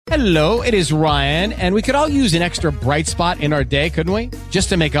Hello, it is Ryan, and we could all use an extra bright spot in our day, couldn't we? Just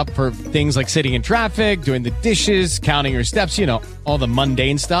to make up for things like sitting in traffic, doing the dishes, counting your steps, all the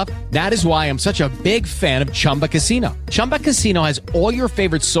mundane stuff. That is why I'm such a big fan of Chumba Casino. Chumba Casino has all your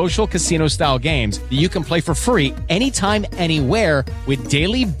favorite social casino-style games that you can play for free anytime, anywhere with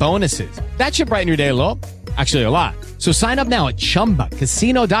daily bonuses. That should brighten your day a little. Actually, a lot. So sign up now at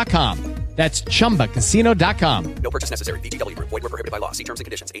ChumbaCasino.com. That's ChumbaCasino.com. No purchase necessary. VGW Group. Void where prohibited by law. See terms and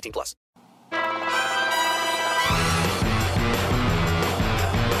conditions. 18 plus.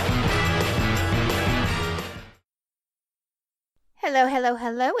 Hello, hello,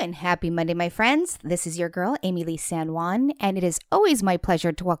 hello, and happy Monday, my friends. This is your girl, Amy Lee San Juan, and it is always my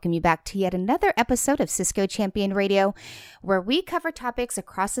pleasure to welcome you back to yet another episode of Cisco Champion Radio, where we cover topics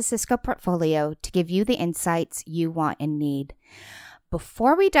across the Cisco portfolio to give you the insights you want and need.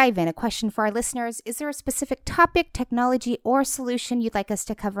 Before we dive in, a question for our listeners. Is there a specific topic, technology, or solution you'd like us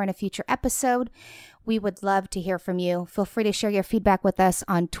to cover in a future episode? We would love to hear from you. Feel free to share your feedback with us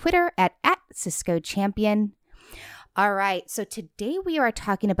on Twitter at Cisco Champion. All right, so today we are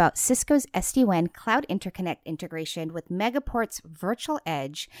talking about Cisco's SD-WAN Cloud Interconnect integration with Megaport's Virtual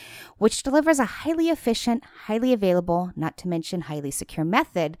Edge, which delivers a highly efficient, highly available, not to mention highly secure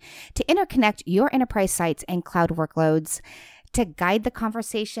method to interconnect your enterprise sites and cloud workloads. To guide the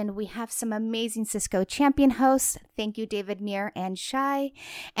conversation, we have some amazing Cisco champion hosts. Thank you, David, Mir, and Shai,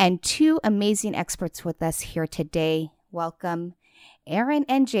 and two amazing experts with us here today. Welcome, Aaron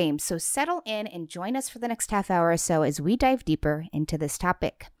and James. So settle in and join us for the next half hour or so as we dive deeper into this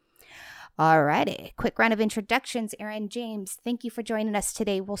topic. All righty, quick round of introductions. Aaron, James, thank you for joining us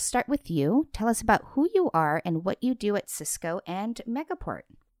today. We'll start with you. Tell us about who you are and what you do at Cisco and Megaport.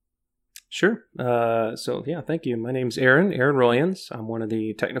 Sure. Thank you. My name's Aaron Royans. I'm one of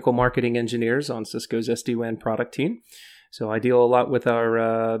the technical marketing engineers on Cisco's SD-WAN product team. So I deal a lot with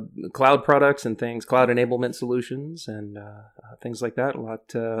our cloud products and things, cloud enablement solutions and things like that. A lot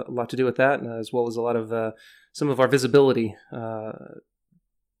to do with that, as well as a lot of some of our visibility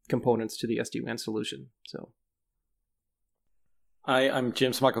components to the SD-WAN solution. So. I'm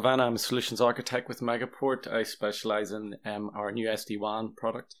James McElvanna. I'm a solutions architect with Megaport. I specialize in our new SD-WAN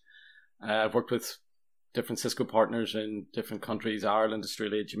product. I've worked with different Cisco partners in different countries, Ireland,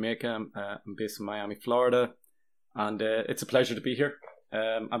 Australia, Jamaica. I'm based in Miami, Florida, and it's a pleasure to be here.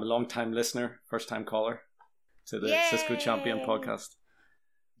 I'm a long-time listener, first-time caller to the Yay! Cisco Champion podcast.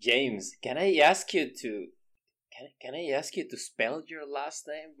 James, can I ask you to spell your last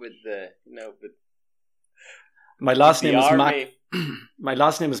name with the with my last name is army? My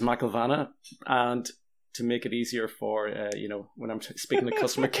last name is McElvanna, and to make it easier for, when I'm speaking to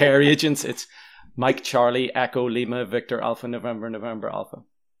customer care agents, it's Mike, Charlie, Echo, Lima, Victor, Alpha, November, November, Alpha.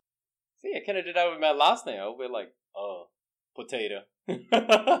 See, I kind of did that with my last name. I'll be like, potato. We're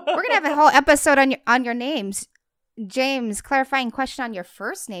gonna have a whole episode on your names. James, clarifying question on your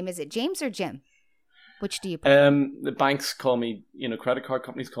first name: is it James or Jim? Which do you prefer? The banks call me, credit card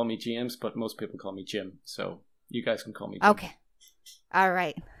companies call me James, but most people call me Jim. So you guys can call me Jim. Okay, all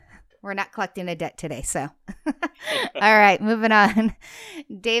right. We're not collecting a debt today, so. All right, moving on.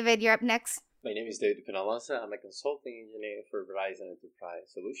 David, you're up next. My name is David Pinalasa. I'm a consulting engineer for Verizon Enterprise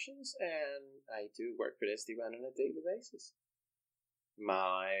Solutions, and I do work with SD-WAN on a daily basis.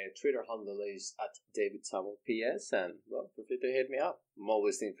 My Twitter handle is @DavidSamuelPS, and, well, feel free to hit me up. I'm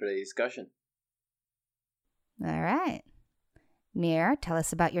always in for the discussion. All right. Mir, tell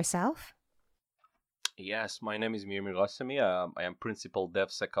us about yourself. Yes, my name is Mir Mirasemi. I am Principal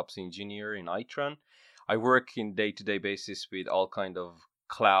DevSecOps Engineer in Itran. I work in day-to-day basis with all kind of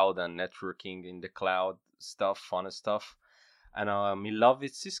cloud and networking in the cloud stuff, fun stuff. And I'm in love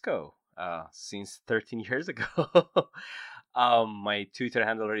with Cisco since 13 years ago. My Twitter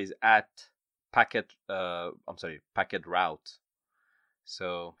handle is @packet route.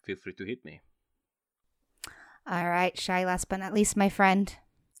 So feel free to hit me. All right, Shai, last but not least, my friend.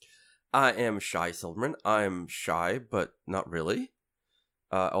 I am Shai Silverman. I'm shy, but not really.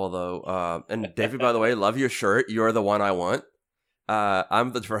 And David, by the way, love your shirt. You're the one I want.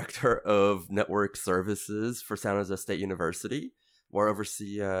 I'm the director of network services for San Jose State University, where I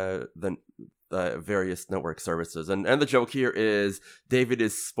oversee the various network services. And the joke here is David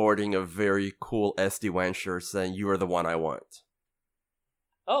is sporting a very cool SD-WAN shirt saying, "You are the one I want."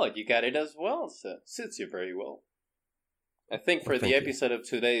 Oh, you got it as well, so suits you very well. I think for the episode of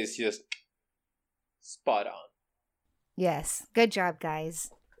today is just spot on. Yes. Good job, guys.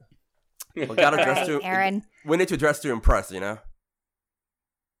 We gotta dress to Aaron. We need to dress to impress, Yeah,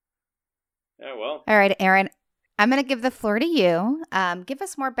 well. All right, Aaron. I'm going to give the floor to you. Give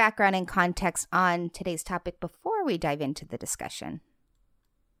us more background and context on today's topic before we dive into the discussion.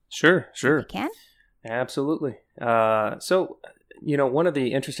 Sure. If you can. Absolutely. So, one of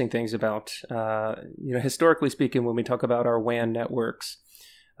the interesting things about, historically speaking, when we talk about our WAN networks,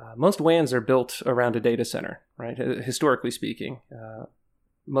 most WANs are built around a data center, right? Historically speaking,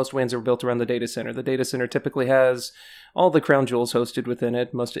 most WANs are built around the data center. The data center typically has all the crown jewels hosted within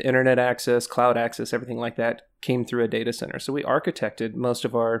it. Most internet access, cloud access, everything like that came through a data center. So we architected most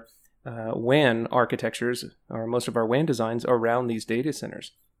of our WAN architectures, or most of our WAN designs, around these data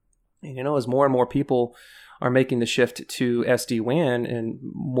centers. And, as more and more people are making the shift to SD-WAN, and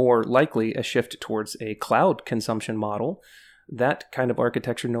more likely a shift towards a cloud consumption model, that kind of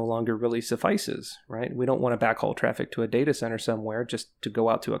architecture no longer really suffices, right? We don't want to backhaul traffic to a data center somewhere just to go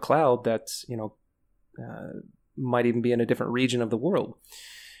out to a cloud that's, might even be in a different region of the world.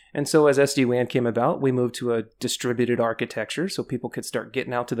 And so as SD-WAN came about, we moved to a distributed architecture so people could start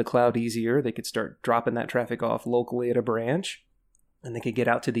getting out to the cloud easier. They could start dropping that traffic off locally at a branch, and they could get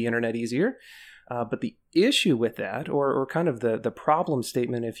out to the internet easier. But the issue with that, or kind of the problem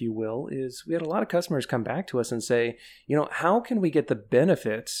statement, if you will, is we had a lot of customers come back to us and say, how can we get the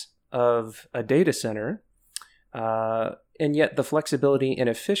benefits of a data center and yet the flexibility and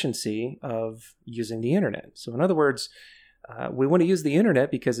efficiency of using the internet? So in other words, we want to use the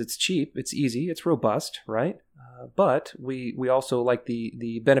internet because it's cheap, it's easy, it's robust, right? But we also like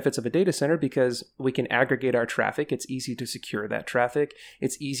the benefits of a data center because we can aggregate our traffic. It's easy to secure that traffic.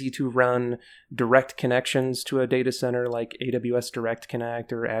 It's easy to run direct connections to a data center like AWS Direct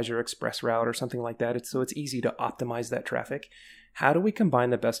Connect or Azure Express Route or something like that. So it's easy to optimize that traffic. How do we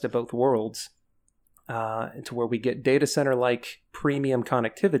combine the best of both worlds to where we get data center like premium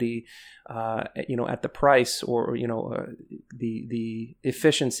connectivity, at the price or the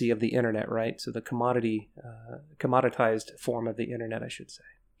efficiency of the internet, right? So the commoditized form of the internet, I should say.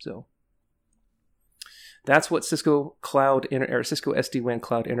 So that's what Cisco Cisco SD-WAN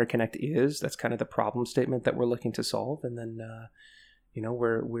Cloud Interconnect is. That's kind of the problem statement that we're looking to solve, and then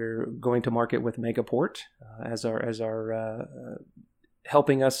we're going to market with Megaport as our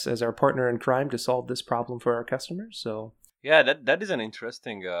helping us as our partner in crime to solve this problem for our customers. So yeah, that is an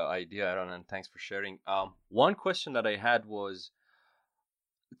interesting idea, Aaron, and thanks for sharing. One question that I had was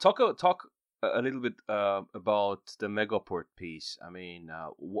talk a little bit about the Megaport piece. I mean,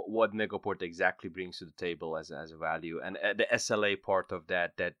 what Megaport exactly brings to the table as a value, and the SLA part of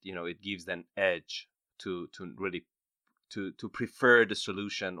that it gives an edge to really to prefer the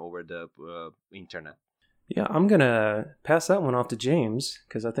solution over the internet. Yeah, I'm gonna pass that one off to James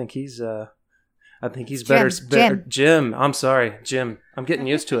because I think he's better. Jim. I'm sorry, Jim. I'm getting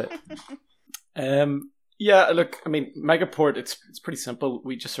used to it. Yeah, look, I mean, Megaport, it's pretty simple.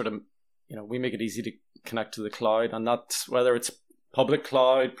 We just sort of, we make it easy to connect to the cloud, and that's whether it's public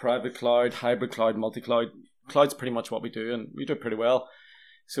cloud, private cloud, hybrid cloud, multi-cloud. Cloud's pretty much what we do, and we do it pretty well.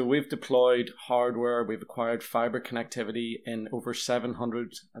 So we've deployed hardware, we've acquired fiber connectivity in over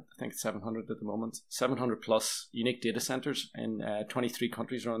 700, I think it's 700 at the moment, 700 plus unique data centers in 23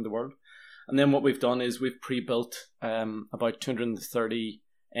 countries around the world. And then what we've done is we've pre-built about 230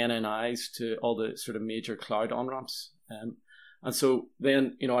 NNIs to all the sort of major cloud on-ramps. And so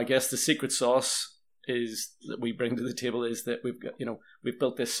then, I guess the secret sauce is that we bring to the table is that we've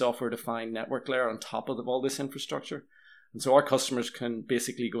built this software-defined network layer on top of all this infrastructure. And so our customers can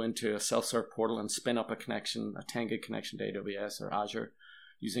basically go into a self-serve portal and spin up a connection, a 10 gig connection to AWS or Azure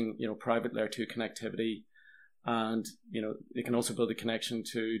using, private layer 2 connectivity. And, they can also build a connection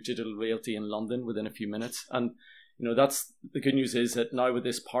to Digital Realty in London within a few minutes. And, that's the good news is that now with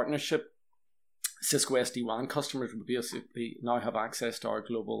this partnership, Cisco SD-WAN customers will basically now have access to our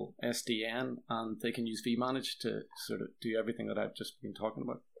global SDN, and they can use vManage to sort of do everything that I've just been talking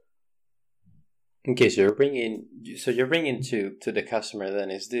about. Okay, so you're bringing to the customer then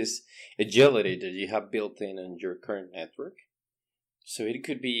is this agility that you have built in on your current network. So it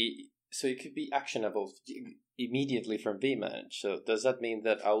could be actionable immediately from vManage. So does that mean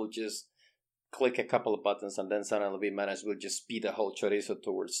that I will just click a couple of buttons and then suddenly vManage will just speed the whole chorizo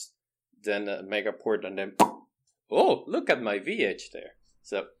towards then Megaport, and then look at my VH there.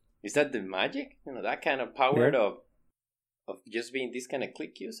 So is that the magic? That kind of power of just being this kind of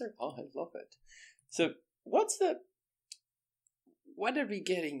click user? Oh, I love it. So what are we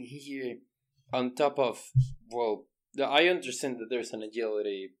getting here on top of, I understand that there's an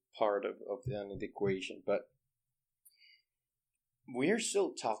agility part of the equation, but we're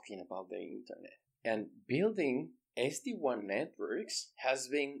still talking about the internet, and building SD-WAN networks has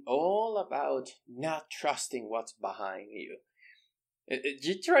been all about not trusting what's behind you.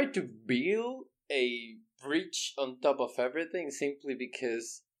 You try to build a bridge on top of everything simply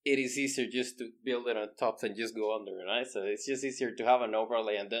because it is easier just to build it on top than just go under, right? So it's just easier to have an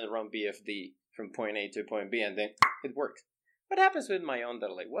overlay and then run BFD from point A to point B, and then it works. What happens with my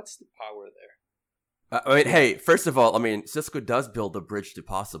underlay? What's the power there? I mean, hey, first of all, I mean, Cisco does build a bridge to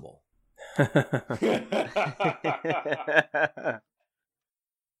possible. Okay,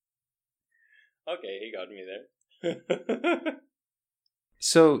 he got me there.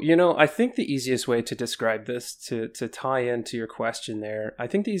 So, I think the easiest way to describe this, to tie into your question there, I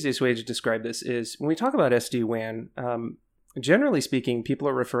think the easiest way to describe this is when we talk about SD-WAN, generally speaking, people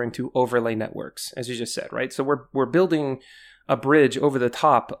are referring to overlay networks, as you just said, right? So we're building a bridge over the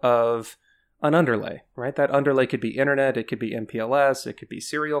top of an underlay, right? That underlay could be internet, it could be MPLS, it could be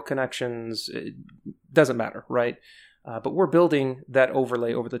serial connections, it doesn't matter, right? But we're building that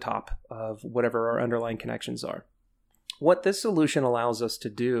overlay over the top of whatever our underlying connections are. What this solution allows us to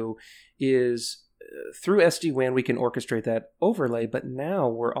do is through SD-WAN, we can orchestrate that overlay, but now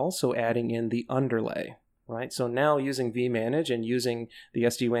we're also adding in the underlay, right? So now using vManage and using the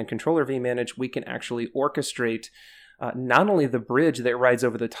SD-WAN controller vManage, we can actually orchestrate not only the bridge that rides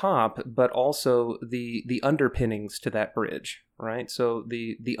over the top, but also the underpinnings to that bridge, right? So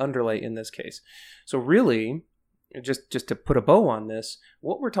the underlay in this case. So really, just to put a bow on this,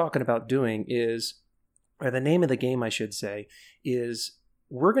 what we're talking about doing is, or the name of the game, I should say, is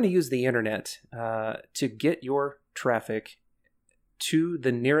we're going to use the internet to get your traffic to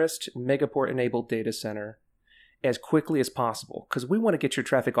the nearest Megaport-enabled data center as quickly as possible, because we want to get your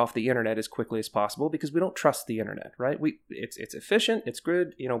traffic off the internet as quickly as possible because we don't trust the internet, right? It's efficient, it's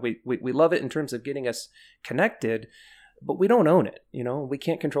good, we love it in terms of getting us connected, but we don't own it, we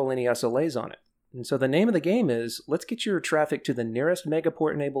can't control any SLAs on it. And so the name of the game is, let's get your traffic to the nearest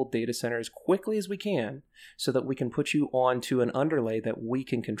Megaport-enabled data center as quickly as we can so that we can put you onto an underlay that we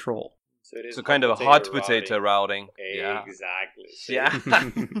can control. So kind of a hot potato routing. Yeah. Exactly. Yeah.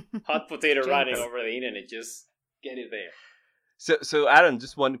 Hot potato routing over the internet, just get it there. So Aaron,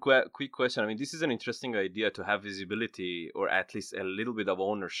 just one quick question. I mean, this is an interesting idea to have visibility or at least a little bit of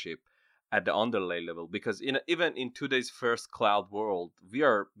ownership at the underlay level, because even in today's first cloud world,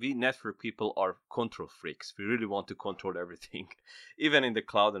 we network people are control freaks. We really want to control everything, even in the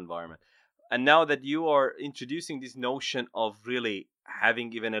cloud environment. And now that you are introducing this notion of really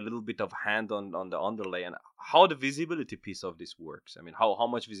having even a little bit of hand on the underlay, and how the visibility piece of this works. I mean, how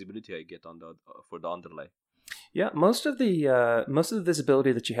much visibility I get on for the underlay. Yeah, most of the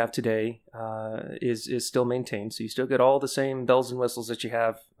visibility that you have today is still maintained. So you still get all the same bells and whistles that you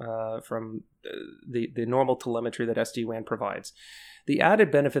have from the normal telemetry that SD-WAN provides. The added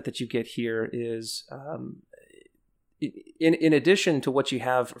benefit that you get here is, in addition to what you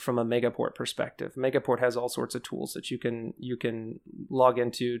have from a Megaport perspective, Megaport has all sorts of tools that you can log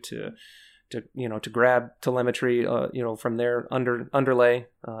into to grab telemetry, from their underlay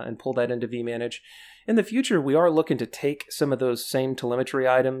and pull that into vManage. In the future, we are looking to take some of those same telemetry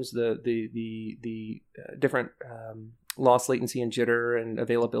items, the different loss, latency, and jitter and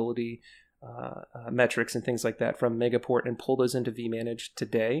availability metrics and things like that from Megaport and pull those into vManage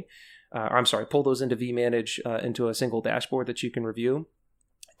today. Pull those into vManage into a single dashboard that you can review.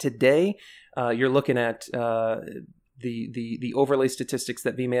 Today, you're looking at the overlay statistics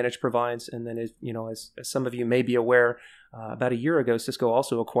that vManage provides, and then as some of you may be aware, about a year ago, Cisco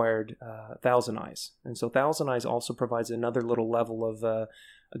also acquired ThousandEyes, and so ThousandEyes also provides another little level of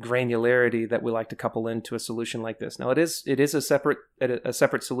granularity that we like to couple into a solution like this. Now, it is a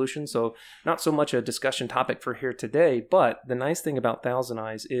separate solution, so not so much a discussion topic for here today. But the nice thing about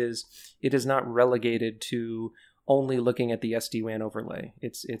ThousandEyes is it is not relegated to only looking at the SD-WAN overlay.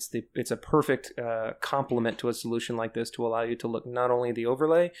 It's a perfect complement to a solution like this to allow you to look not only at the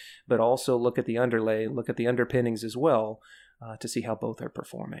overlay, but also look at the underlay, look at the underpinnings as well, to see how both are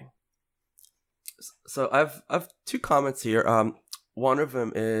performing. So I've two comments here. One of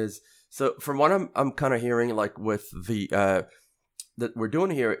them is, so from what I'm kind of hearing, like with the that we're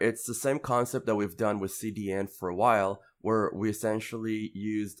doing here, it's the same concept that we've done with CDN for a while, where we essentially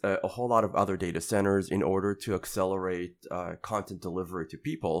used a whole lot of other data centers in order to accelerate content delivery to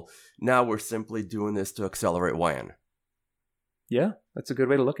people. Now we're simply doing this to accelerate WAN. Yeah, that's a good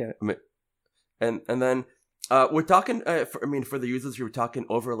way to look at it. I mean, and then we're talking, for the users who are talking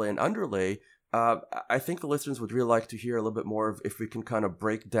overlay and underlay, I think the listeners would really like to hear a little bit more if we can kind of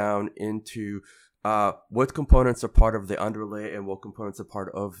break down into what components are part of the underlay and what components are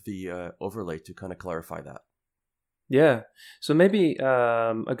part of the overlay to kind of clarify that. Yeah. So maybe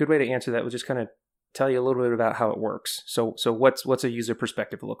a good way to answer that would just kind of tell you a little bit about how it works. So what's a user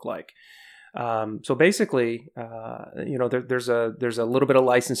perspective look like? So basically, there's a little bit of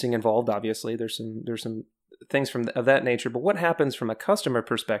licensing involved. Obviously, there's some things of that nature. But what happens from a customer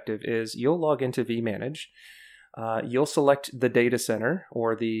perspective is you'll log into vManage. You'll select the data center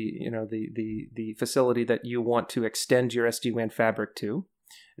or the facility that you want to extend your SD-WAN fabric to.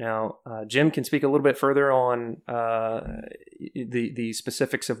 Now, Jim can speak a little bit further on the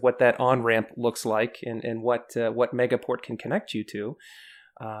specifics of what that on-ramp looks like and what Megaport can connect you to.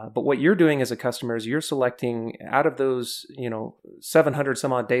 But what you're doing as a customer is you're selecting out of those, 700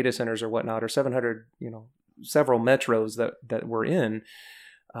 some odd data centers or whatnot, or 700, several metros that we're in.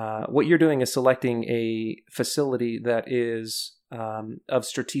 What you're doing is selecting a facility that is of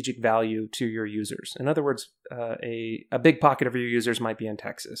strategic value to your users. In other words, a big pocket of your users might be in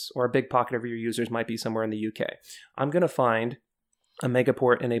Texas, or a big pocket of your users might be somewhere in the UK. I'm going to find a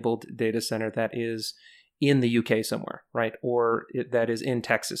Megaport-enabled data center that is in the UK somewhere, right? Or that is in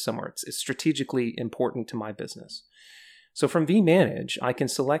Texas somewhere. It's strategically important to my business. So from vManage, I can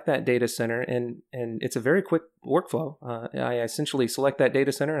select that data center, and it's a very quick workflow. I essentially select that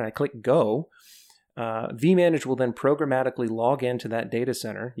data center and I click Go. vManage will then programmatically log into that data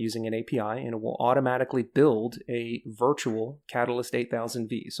center using an API, and it will automatically build a virtual Catalyst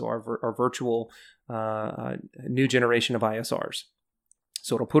 8000V, so our virtual new generation of ISRs.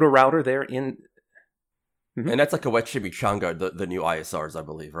 So it'll put a router there in... Mm-hmm. And that's like a wet chimichanga, the new ISRs, I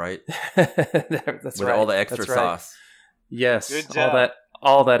believe, right? That's with right. all the extra sauce. Yes, Good job.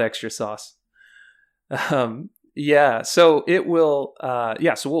 all that extra sauce. Yeah, so it will.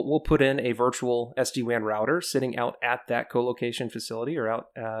 So we'll put in a virtual SD-WAN router sitting out at that co-location facility or out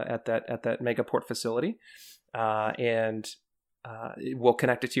at that Megaport facility, and we'll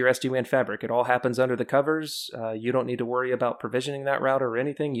connect it to your SD-WAN fabric. It all happens under the covers. You don't need to worry about provisioning that router or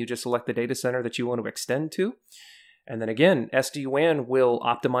anything. You just select the data center that you want to extend to. And then again, SD-WAN will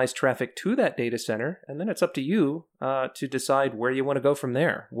optimize traffic to that data center, and then it's up to you to decide where you want to go from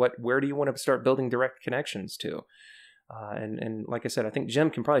there. Where do you want to start building direct connections to? And like I said, I think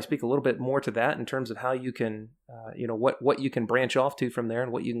Jim can probably speak a little bit more to that in terms of how you can, what you can branch off to from there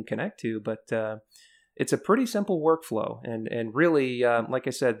and what you can connect to. But it's a pretty simple workflow, and really, like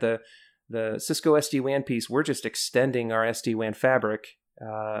I said, the Cisco SD-WAN piece, we're just extending our SD-WAN fabric.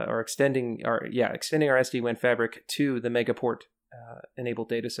 Extending our SD-WAN fabric to the Megaport enabled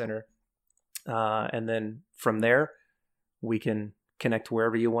data center, and then from there we can connect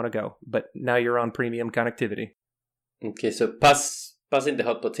wherever you want to go. But now you're on premium connectivity. Okay, so passing the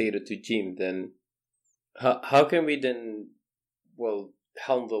hot potato to Jim, then how can we then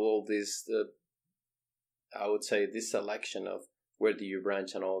handle all this? I would say this selection of where do you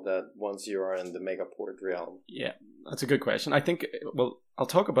branch and all that once you are in the Megaport realm? Yeah, that's a good question. I think, I'll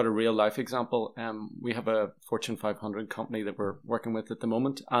talk about a real life example. We have a Fortune 500 company that we're working with at the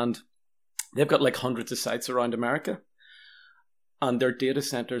moment, and they've got like hundreds of sites around America, and their data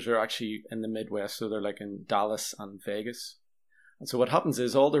centers are actually in the Midwest, so they're like in Dallas and Vegas. And so what happens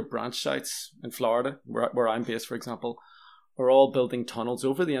is all their branch sites in Florida, where I'm based, for example, are all building tunnels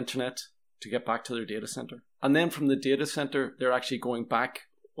over the internet to get back to their data center. And then from the data center, they're actually going back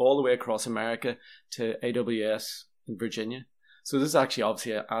all the way across America to AWS in Virginia. So this is actually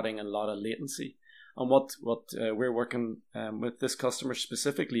obviously adding a lot of latency. And what we're working with this customer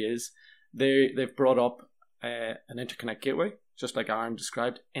specifically is they've brought up an interconnect gateway, just like Aaron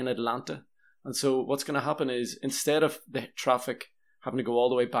described, in Atlanta. And so what's going to happen is instead of the traffic having to go all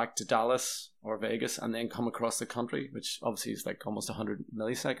the way back to Dallas or Vegas and then come across the country, which obviously is like almost 100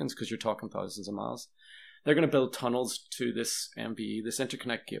 milliseconds because you're talking thousands of miles, they're going to build tunnels to this MVE, this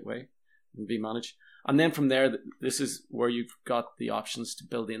interconnect gateway in vManage. And then from there, this is where you've got the options to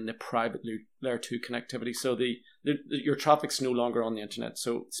build in the private layer 2 connectivity. So your traffic's no longer on the internet.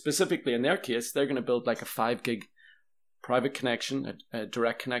 So specifically in their case, they're going to build like a 5 gig private connection, a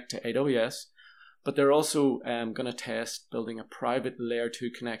direct connect to AWS. But they're also going to test building a private layer 2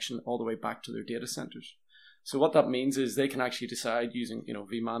 connection all the way back to their data centers. So what that means is they can actually decide using,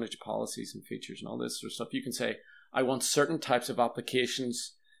 vManage policies and features and all this sort of stuff. You can say, I want certain types of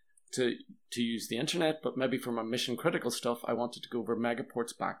applications to use the internet, but maybe for my mission critical stuff, I want it to go over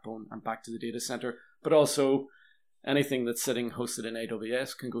Megaport's backbone and back to the data center. But also anything that's sitting hosted in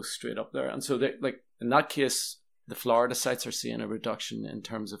AWS can go straight up there. And so in that case, the Florida sites are seeing a reduction in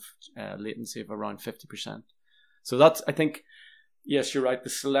terms of latency of around 50%. So that's, I think, yes, you're right. The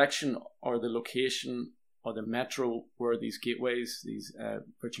selection or the location or the metro where these gateways, these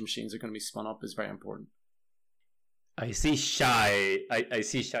virtual machines are going to be spun up is very important. I see Shai. I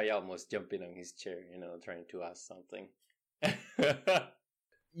see Shai almost jumping on his chair, trying to ask something.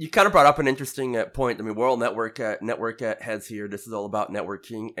 You kind of brought up an interesting point. I mean, we're all network heads here. This is all about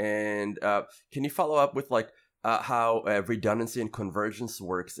networking. And can you follow up with how redundancy and convergence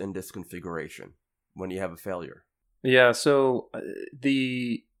works in this configuration? when you have a failure? Yeah, so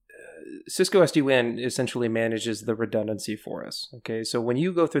the Cisco SD-WAN essentially manages the redundancy for us. Okay, so when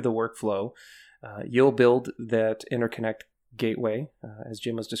you go through the workflow, you'll build that interconnect gateway, as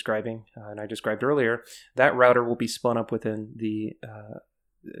Jim was describing, and I described earlier. That router will be spun up within the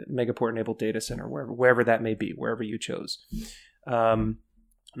Megaport-enabled data center, wherever that may be, wherever you chose.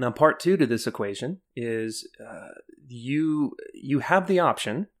 Now, part two to this equation is you have the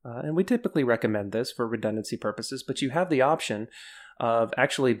option, and we typically recommend this for redundancy purposes, but you have the option of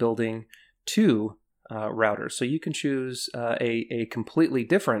actually building two routers. So you can choose a completely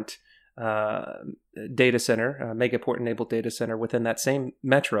different data center, Megaport-enabled data center within that same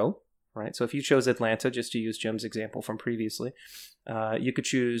metro, right? So if you chose Atlanta, just to use Jim's example from previously, you could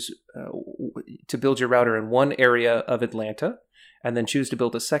choose to build your router in one area of Atlanta, and then choose to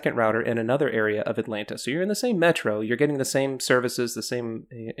build a second router in another area of Atlanta. So you're in the same metro, you're getting the same services, the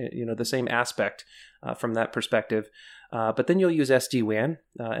same aspect from that perspective. But then you'll use SD-WAN,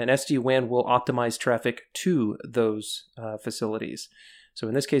 and SD-WAN will optimize traffic to those facilities. So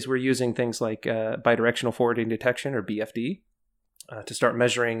in this case, we're using things like bidirectional forwarding detection, or BFD, to start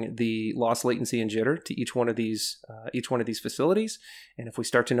measuring the loss latency and jitter to each one of these facilities. And if we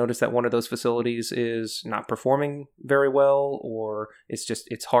start to notice that one of those facilities is not performing very well, or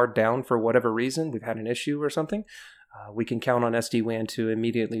it's hard down for whatever reason, we've had an issue or something, we can count on SD-WAN to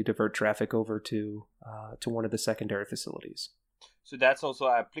immediately divert traffic over to one of the secondary facilities. So that's also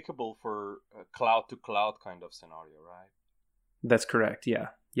applicable for a cloud-to-cloud kind of scenario, right? That's correct. Yeah.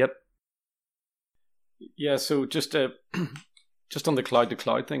 Yep. Yeah. So just on the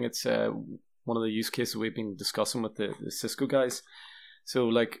cloud-to-cloud thing, it's one of the use cases we've been discussing with the Cisco guys. So,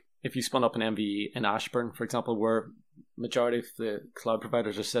 like, if you spun up an MVE in Ashburn, for example, where majority of the cloud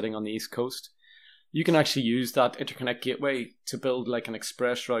providers are sitting on the East Coast, you can actually use that interconnect gateway to build like an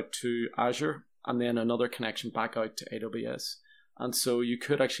express route to Azure, and then another connection back out to AWS. And so you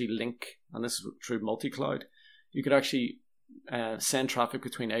could actually link, and this is true multi-cloud, you could actually send traffic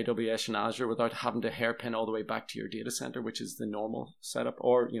between AWS and Azure without having to hairpin all the way back to your data center, which is the normal setup.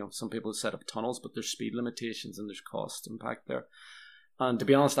 Or, some people set up tunnels, but there's speed limitations and there's cost impact there. And to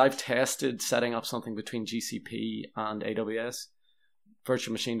be honest, I've tested setting up something between GCP and AWS.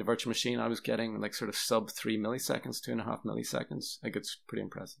 Virtual machine to virtual machine, I was getting like sort of sub 3 milliseconds, 2.5 milliseconds. Like, it's pretty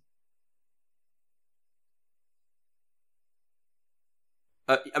impressive.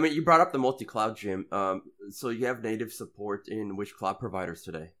 You brought up the multi-cloud, Jim. So you have native support in which cloud providers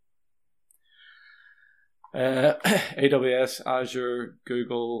today? AWS, Azure,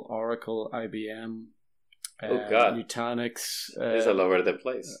 Google, Oracle, IBM, Nutanix. It's all over the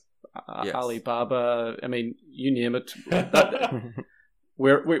place. Yes. Alibaba. I mean, you name it.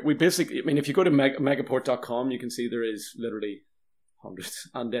 we basically, if you go to megaport.com, you can see there is literally hundreds.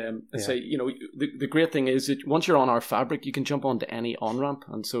 And say, the great thing is that once you're on our fabric, you can jump onto any on-ramp.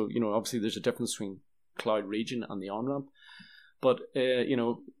 And so, obviously there's a difference between cloud region and the on-ramp. But,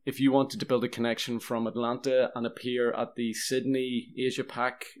 if you wanted to build a connection from Atlanta and appear at the Sydney Asia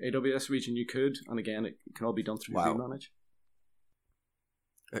Pac AWS region, you could. And again, it can all be done through vManage.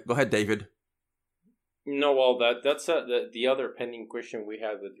 Go ahead, David. No, well, that's the other pending question we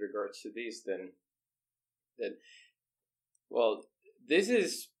had with regards to this. This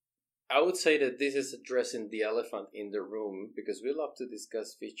is, I would say that this is addressing the elephant in the room, because we love to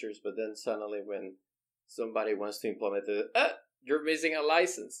discuss features, but then suddenly when somebody wants to implement it, you're missing a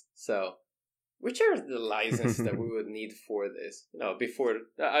license. So, which are the licenses that we would need for this? Before,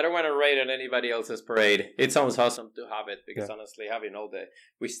 I don't want to raid on anybody else's parade. It sounds awesome to have it, because honestly, having all the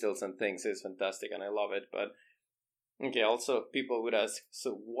whistles and things is fantastic, and I love it. But, okay, also people would ask,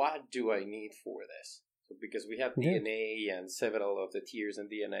 so what do I need for this? Because we have DNA and several of the tiers in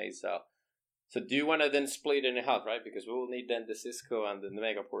DNA. So do you want to then split it in half, right? Because we will need then the Cisco and the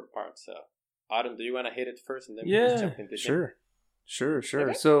Megaport part. So, Adam, do you want to hit it first and then we just jump into Sure.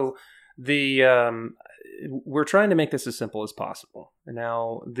 Okay. So we're trying to make this as simple as possible.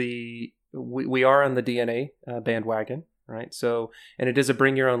 Now, we are on the DNA bandwagon, right? So, and it is a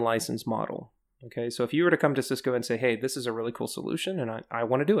bring your own license model. Okay, so if you were to come to Cisco and say, hey, this is a really cool solution and I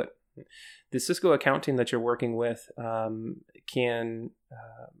want to do it, the Cisco account team that you're working with can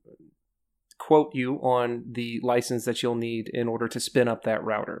quote you on the license that you'll need in order to spin up that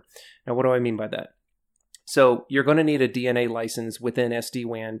router. Now, what do I mean by that? So you're going to need a DNA license within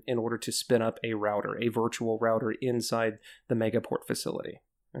SD-WAN in order to spin up a router, a virtual router inside the Megaport facility.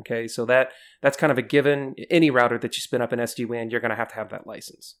 Okay, so that's kind of a given. Any router that you spin up in SD-WAN, you're going to have that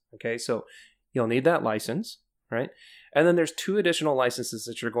license. Okay, so you'll need that license, right? And then there's two additional licenses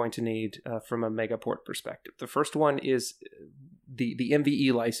that you're going to need from a Megaport perspective. The first one is the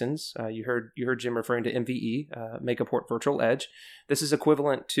MVE license, you heard Jim referring to MVE, Megaport Virtual Edge. This is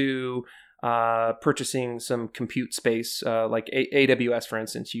equivalent to purchasing some compute space, like AWS, for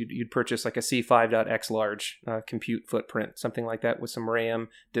instance. You'd purchase like a C5.x large compute footprint, something like that, with some RAM,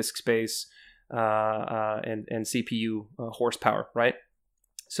 disk space, and CPU horsepower, right?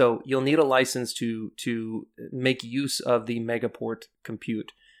 So you'll need a license to make use of the Megaport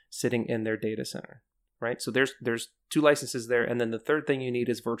compute sitting in their data center, right? So there's 2 licenses there, and then the third thing you need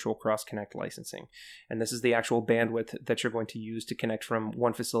is virtual cross-connect licensing, and this is the actual bandwidth that you're going to use to connect from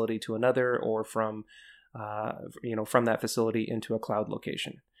one facility to another, or from from that facility into a cloud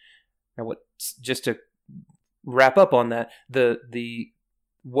location. Now, just to wrap up on that,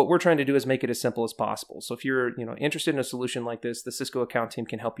 what we're trying to do is make it as simple as possible. So if you're interested in a solution like this, the Cisco account team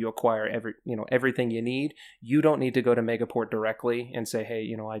can help you acquire everything you need. You don't need to go to Megaport directly and say, hey,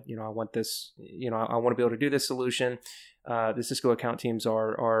 I want this, I want to be able to do this solution. The Cisco account teams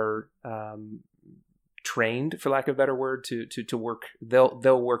are trained, for lack of a better word, to work.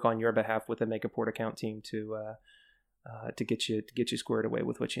 They'll work on your behalf with the Megaport account team to get you squared away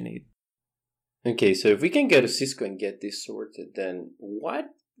with what you need. Okay, so if we can go to Cisco and get this sorted, then what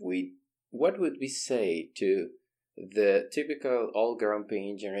would we say to the typical all grumpy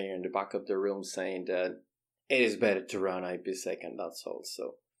engineer in the back of the room saying that it is better to run IPsec and that's all?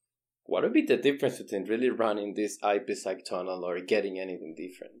 So what would be the difference between really running this IPsec tunnel or getting anything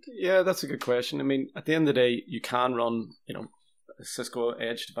different? Yeah, that's a good question. I mean, at the end of the day, you can run, a Cisco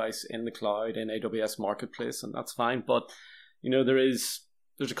Edge device in the cloud in AWS Marketplace, and that's fine. But,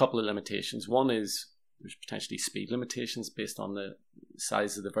 there's a couple of limitations. One is there's potentially speed limitations based on the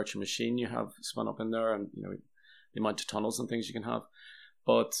size of the virtual machine you have spun up in there, and the amount of tunnels and things you can have.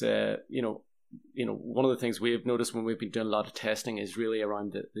 But one of the things we've noticed when we've been doing a lot of testing is really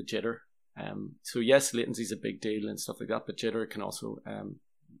around the jitter. So yes, latency is a big deal and stuff like that, but jitter can also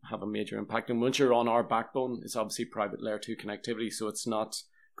have a major impact. And once you're on our backbone, it's obviously private layer 2 connectivity, so it's not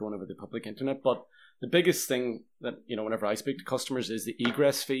going over the public internet. But the biggest thing that, whenever I speak to customers is the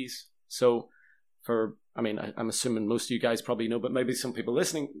egress fees. So I'm assuming most of you guys probably know, but maybe some people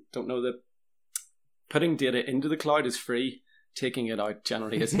listening don't know that putting data into the cloud is free. Taking it out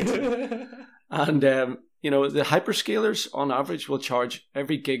generally isn't. And, the hyperscalers on average will charge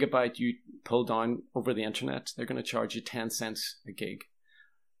every gigabyte you pull down over the internet. They're going to charge you 10 cents a gig.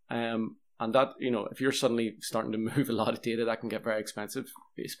 And that, if you're suddenly starting to move a lot of data, that can get very expensive,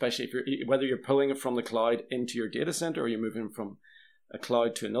 especially whether you're pulling it from the cloud into your data center or you're moving from a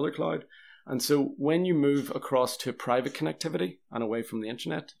cloud to another cloud. And so when you move across to private connectivity and away from the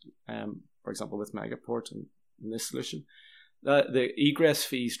internet, for example, with Megaport and in this solution, the egress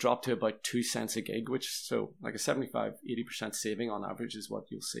fees drop to about 2 cents a gig, so like a 75-80% saving on average is what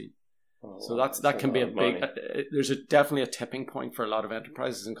you'll see. So that can be a big. There's definitely a tipping point for a lot of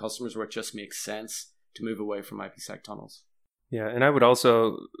enterprises and customers where it just makes sense to move away from IPsec tunnels. Yeah, and I would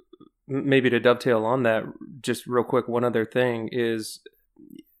also, maybe to dovetail on that, just real quick, one other thing is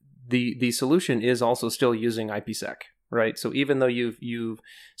the solution is also still using IPsec, right? So even though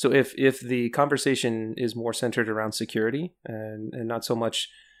so if the conversation is more centered around security and not so much,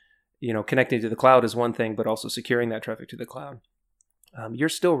 connecting to the cloud is one thing, but also securing that traffic to the cloud. You're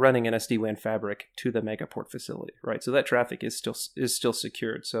still running an SD-WAN fabric to the Megaport facility, right? So that traffic is still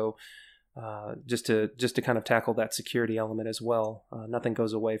secured. So just to kind of tackle that security element as well, nothing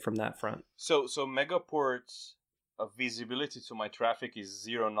goes away from that front. So Megaport's visibility to my traffic is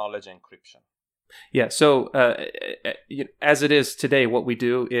zero knowledge encryption. Yeah. So as it is today, what we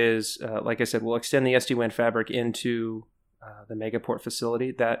do is, like I said, we'll extend the SD-WAN fabric into the Megaport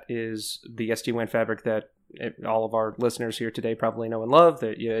facility. That is the SD-WAN fabric that all of our listeners here today probably know and love.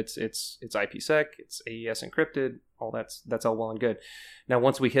 That it's IPsec, it's AES encrypted, all that's all well and good. Now,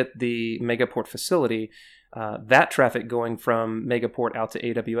 once we hit the Megaport facility, that traffic going from Megaport out to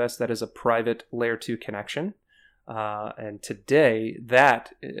AWS, that is a private layer 2 connection. And today,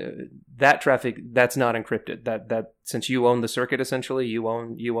 that traffic, that's not encrypted. That since you own the circuit, essentially, you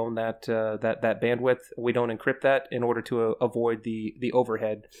own that bandwidth. We don't encrypt that in order to avoid the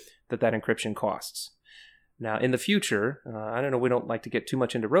overhead that encryption costs. Now, in the future, I don't know, we don't like to get too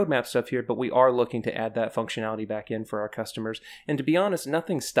much into roadmap stuff here, but we are looking to add that functionality back in for our customers. And to be honest,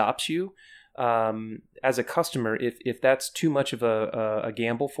 nothing stops you as a customer if that's too much of a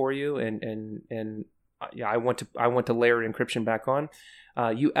gamble for you. And yeah, I want to layer encryption back on.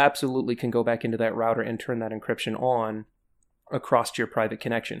 You absolutely can go back into that router and turn that encryption on across to your private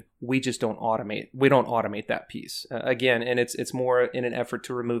connection. We just don't automate. We don't automate that piece again, and it's more in an effort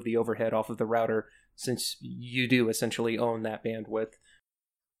to remove the overhead off of the router, since you do essentially own that bandwidth.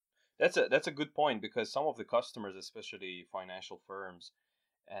 That's a good point, because some of the customers, especially financial firms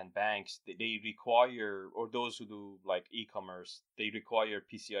and banks, they require, or those who do like e-commerce, they require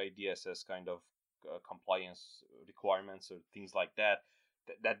PCI DSS kind of compliance requirements or things like that.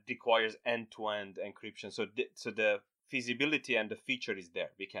 That requires end-to-end encryption. So the feasibility and the feature is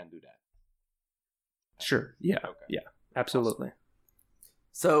there. We can do that. Sure. Yeah. Okay. Yeah. Absolutely.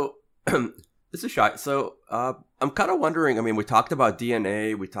 So this is Shai. So I'm kind of wondering. I mean, we talked about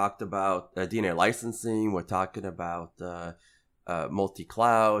DNA. We talked about DNA licensing. We're talking about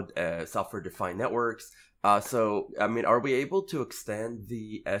multi-cloud, software-defined networks. So I mean, are we able to extend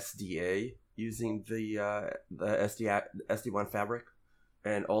the SDA using the SD-WAN fabric?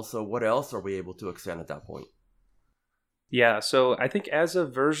 And also, what else are we able to extend at that point? Yeah. So I think as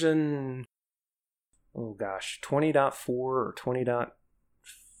of version, 20.4 or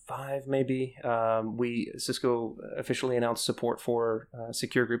 20.5 maybe, Cisco officially announced support for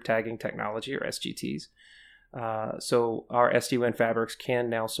secure group tagging technology, or SGTs. So our SD-WAN fabrics can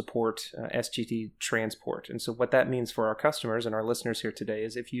now support SGT transport. And so what that means for our customers and our listeners here today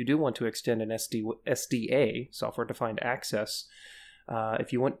is, if you do want to extend an SDA, software-defined access,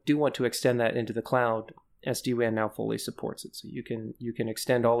 if you do want to extend that into the cloud, SD-WAN now fully supports it. So you can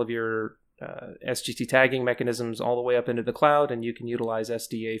extend all of your SGT tagging mechanisms all the way up into the cloud, and you can utilize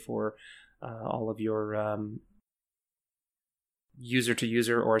SDA for all of your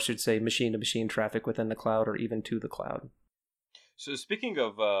user-to-user, or I should say machine-to-machine traffic within the cloud, or even to the cloud. So speaking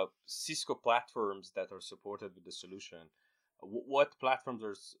of Cisco platforms that are supported with the solution, what platforms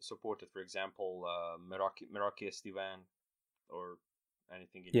are supported? For example, Meraki SD-WAN or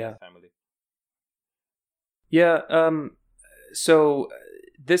anything in that family? Yeah. So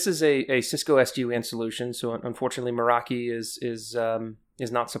this is a Cisco SD-WAN solution. So unfortunately, Meraki is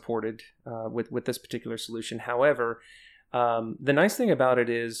not supported with this particular solution. However, the nice thing about it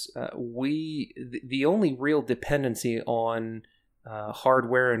is the only real dependency on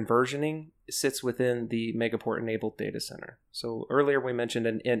hardware and versioning sits within the Megaport-enabled data center. So earlier we mentioned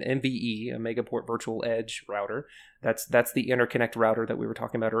an MVE, a Megaport Virtual Edge router. That's the interconnect router that we were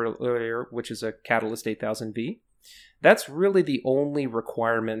talking about earlier, which is a Catalyst 8000V. That's really the only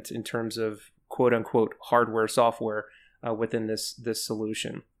requirement in terms of quote-unquote hardware software within this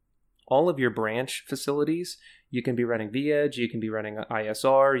solution. All of your branch facilities, you can be running vEdge, you can be running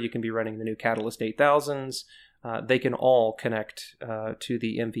ISR, you can be running the new Catalyst 8000s. They can all connect to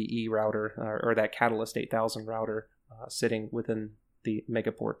the MVE router or that Catalyst 8000 router sitting within the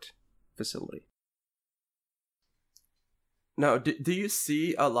Megaport facility. Now, do you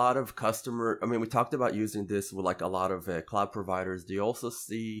see a lot of I mean, we talked about using this with like a lot of cloud providers. Do you also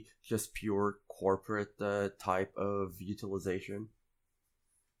see just pure corporate type of utilization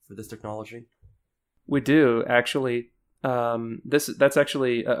for this technology? We do, actually. That's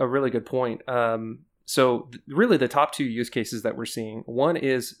actually a really good point. So really the top two use cases that we're seeing, one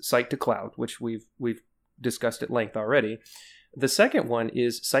is site to cloud, which we've discussed at length already. The second one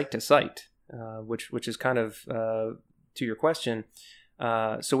is site to site, which is kind of to your question.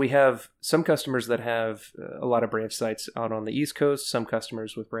 So we have some customers that have a lot of branch sites out on the East Coast, some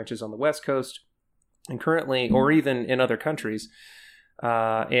customers with branches on the West Coast, and currently, or even in other countries.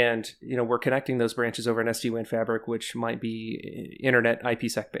 And we're connecting those branches over an SD-WAN fabric, which might be internet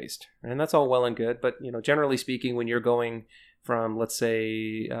IPsec based, and that's all well and good. But generally speaking, when you're going from, let's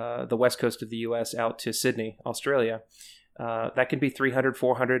say, the west coast of the U.S. out to Sydney, Australia, that can be 300,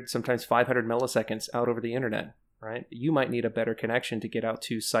 400, sometimes 500 milliseconds out over the internet. Right? You might need a better connection to get out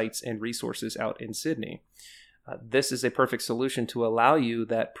to sites and resources out in Sydney. This is a perfect solution to allow you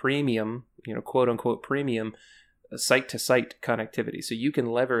that premium, quote unquote premium, site-to-site connectivity. So you can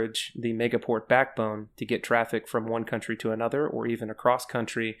leverage the Megaport backbone to get traffic from one country to another, or even across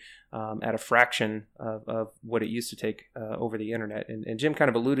country at a fraction of what it used to take over the internet. And Jim kind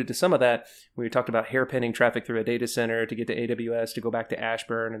of alluded to some of that when we talked about hairpinning traffic through a data center to get to AWS, to go back to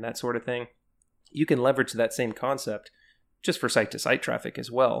Ashburn and that sort of thing. You can leverage that same concept just for site-to-site traffic as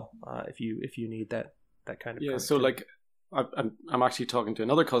well, if you need that kind of. Yeah. So like, I'm actually talking to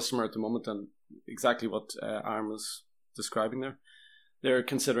another customer at the moment, and exactly what Aaron was describing there. They're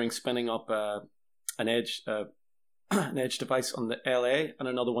considering spinning up an edge device on the LA and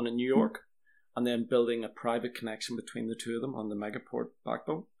another one in New York, and then building a private connection between the two of them on the Megaport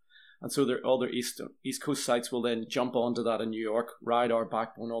backbone. And so all their East Coast sites will then jump onto that in New York, ride our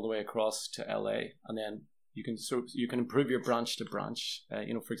backbone all the way across to LA, and then you can improve your branch to branch.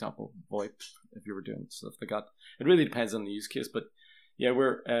 For example, VoIP, if you were doing stuff like that. It really depends on the use case, but yeah,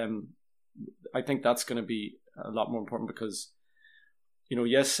 I think that's going to be a lot more important, because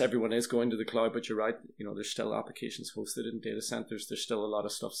yes, everyone is going to the cloud, but you're right. There's still applications hosted in data centers. There's still a lot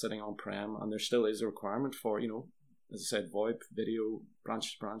of stuff sitting on-prem, and there still is a requirement for, as I said, VoIP, video,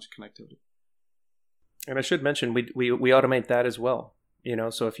 branch-to-branch connectivity. And I should mention, we automate that as well.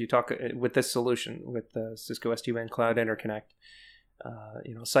 So if you talk with this solution, with the Cisco SD-WAN Cloud Interconnect,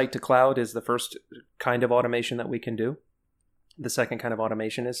 site to cloud is the first kind of automation that we can do. The second kind of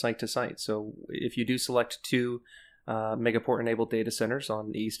automation is site to site. So if you do select two Megaport-enabled data centers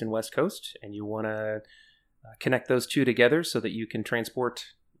on the East and West Coast, and you want to connect those two together so that you can transport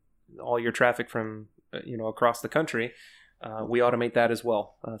all your traffic from across the country, we automate that as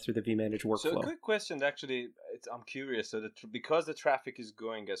well through the vManage workflow. So a quick question, actually, I'm curious. So because the traffic is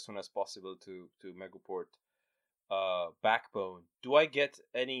going as soon as possible to Megaport backbone, do I get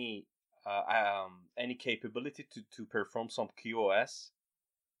any capability to perform some QoS?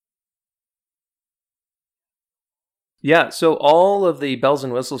 Yeah, so all of the bells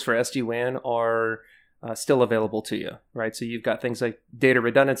and whistles for SD-WAN are still available to you, right? So you've got things like data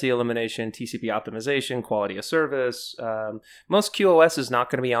redundancy elimination, TCP optimization, quality of service. Most QoS is not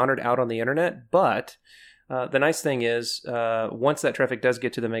going to be honored out on the internet, but the nice thing is once that traffic does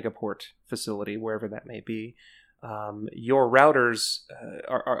get to the Megaport facility, wherever that may be, your routers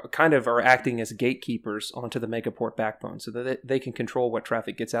are acting as gatekeepers onto the Megaport backbone, so that they can control what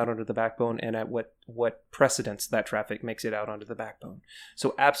traffic gets out onto the backbone and at what precedence that traffic makes it out onto the backbone.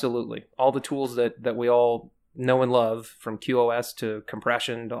 So absolutely, all the tools that we all know and love, from QoS to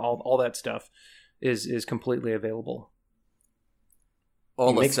compression to all that stuff, is completely available.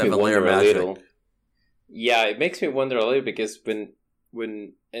 All the 7-layer magic. Yeah, it makes me wonder a little, because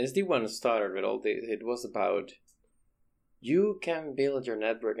when SD-WAN started with all this, it was about, you can build your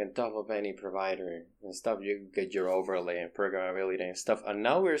network on top of any provider and stuff. You get your overlay and programmability and stuff. And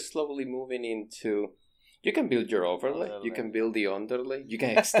now we're slowly moving into, you can build your overlay, you can build the underlay, you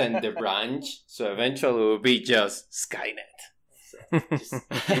can extend the branch. So eventually it will be just Skynet. So just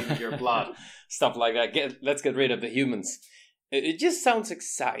give your blood, stuff like that. Let's get rid of the humans. It just sounds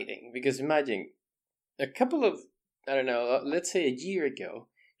exciting, because imagine a couple of, I don't know, let's say a year ago,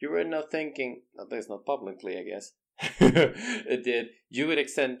 you were not thinking, at least not publicly, I guess, it did, you would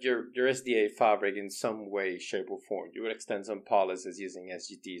extend your SDA fabric in some way, shape, or form. You would extend some policies using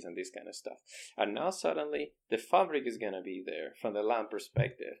SGTs and this kind of stuff. And now suddenly, the fabric is going to be there from the LAN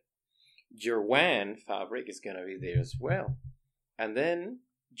perspective. Your WAN fabric is going to be there as well. And then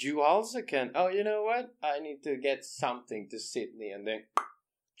you also can, oh, you know what? I need to get something to Sydney. And then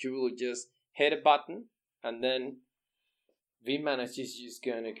you will just hit a button, and then vManage is just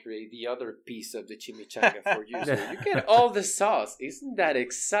going to create the other piece of the chimichanga for you. So you get all the sauce. Isn't that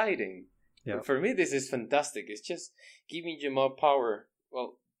exciting? Yeah. For me, this is fantastic. It's just giving you more power,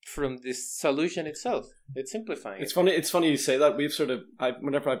 well, from this solution itself. It's simplifying. It's funny you say that. We've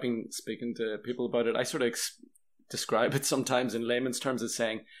whenever I've been speaking to people about it, I sort of describe it sometimes in layman's terms as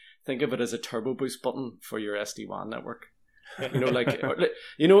saying, think of it as a turbo boost button for your SD-WAN network.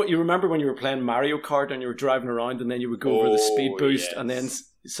 You remember when you were playing Mario Kart and you were driving around, and then you would go over the speed boost, yes, and then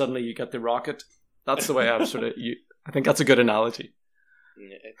suddenly you get the rocket. That's the way I've I think that's a good analogy.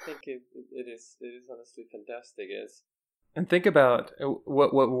 Yeah, I think it is honestly fantastic. Yes. And think about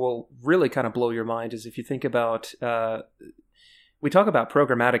what will really kind of blow your mind is if you think about, we talk about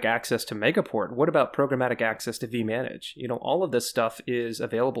programmatic access to Megaport. What about programmatic access to vManage? All of this stuff is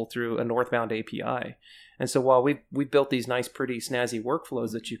available through a northbound API. And so while we've built these nice, pretty snazzy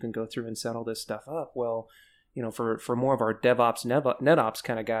workflows that you can go through and set all this stuff up, well, for more of our DevOps, NetOps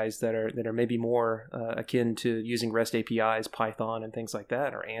kind of guys that are maybe more akin to using REST APIs, Python, and things like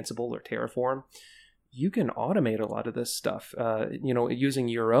that, or Ansible or Terraform, you can automate a lot of this stuff. Using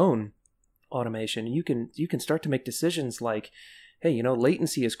your own automation, you can start to make decisions like, hey,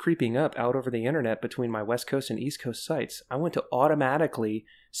 latency is creeping up out over the internet between my West Coast and East Coast sites. I want to automatically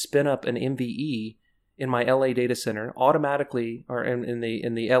spin up an MVE in my LA data center, automatically, or in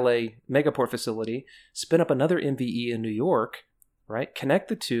the LA Megaport facility, spin up another MVE in New York, right? Connect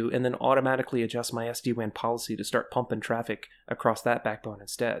the two, and then automatically adjust my SD-WAN policy to start pumping traffic across that backbone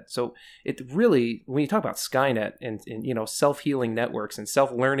instead. So it really, when you talk about Skynet and self-healing networks and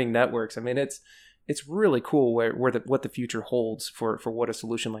self-learning networks, I mean, it's really cool what the future holds for what a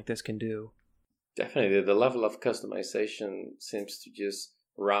solution like this can do. Definitely, the level of customization seems to just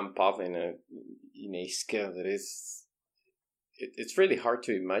ramp up in a scale that is, it's really hard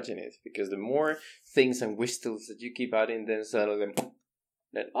to imagine it, because the more things and whistles that you keep adding, then suddenly,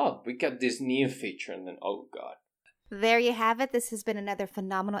 we got this new feature, and then, oh god. There you have it. This has been another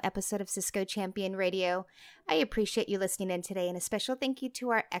phenomenal episode of Cisco Champion Radio. I appreciate you listening in today, and a special thank you to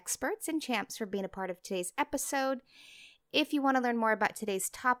our experts and champs for being a part of today's episode. If you want to learn more about today's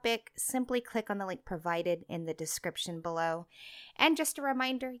topic, simply click on the link provided in the description below. And just a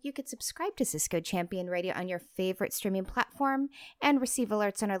reminder, you could subscribe to Cisco Champion Radio on your favorite streaming platform and receive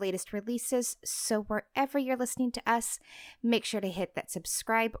alerts on our latest releases. So wherever you're listening to us, make sure to hit that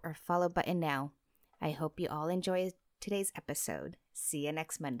subscribe or follow button now. I hope you all enjoy today's episode. See you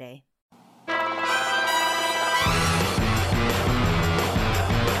next Monday.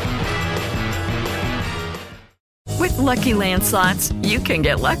 With Lucky Land Slots, you can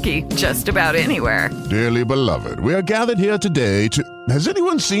get lucky just about anywhere. Dearly beloved, we are gathered here today to... Has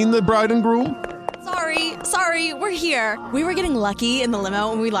anyone seen the bride and groom? Sorry, we're here. We were getting lucky in the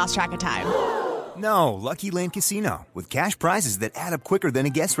limo and we lost track of time. No, Lucky Land Casino, with cash prizes that add up quicker than a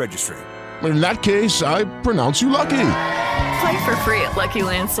guest registry. In that case, I pronounce you lucky. Play for free at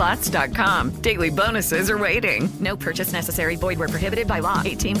LuckyLandSlots.com. Daily bonuses are waiting. No purchase necessary. Void where prohibited by law.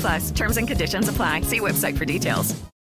 18+. Terms and conditions apply. See website for details.